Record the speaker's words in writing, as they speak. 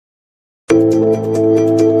The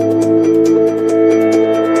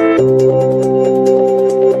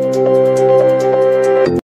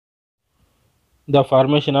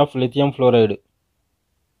formation of lithium fluoride.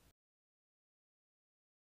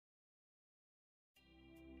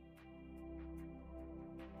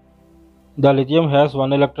 The lithium has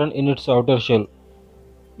one electron in its outer shell.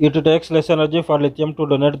 It takes less energy for lithium to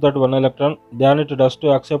donate that one electron than it does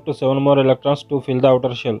to accept 7 more electrons to fill the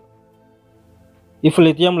outer shell. If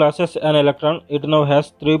lithium loses an electron, it now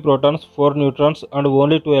has 3 protons, 4 neutrons and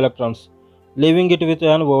only 2 electrons, leaving it with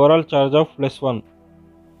an overall charge of +1.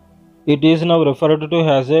 It is now referred to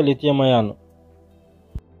as a lithium ion.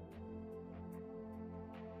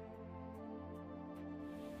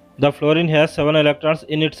 The fluorine has 7 electrons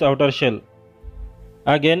in its outer shell.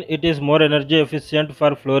 Again, it is more energy efficient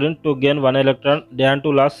for fluorine to gain 1 electron than to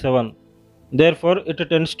lose 7. Therefore, it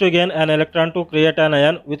tends to gain an electron to create an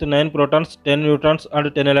ion with 9 protons, 10 neutrons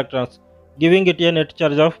and 10 electrons, giving it a net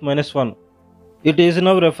charge of -1. It is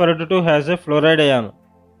now referred to as a fluoride ion.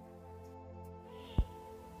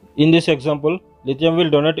 In this example, lithium will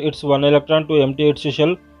donate its 1 electron to empty its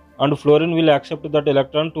shell and fluorine will accept that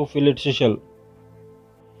electron to fill its shell.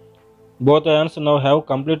 Both ions now have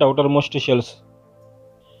complete outermost shells.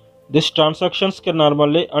 These transactions can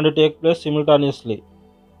normally and take place simultaneously.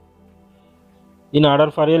 In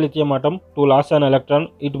order for a lithium atom to lose an electron,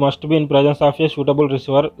 it must be in presence of a suitable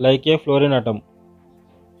receiver like a fluorine atom.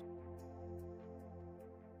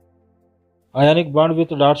 Ionic bond with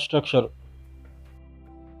dot structure.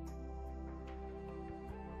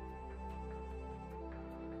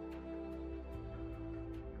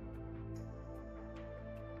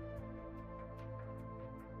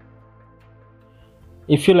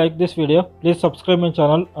 If you like this video, please subscribe my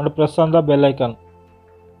channel and press on the bell icon.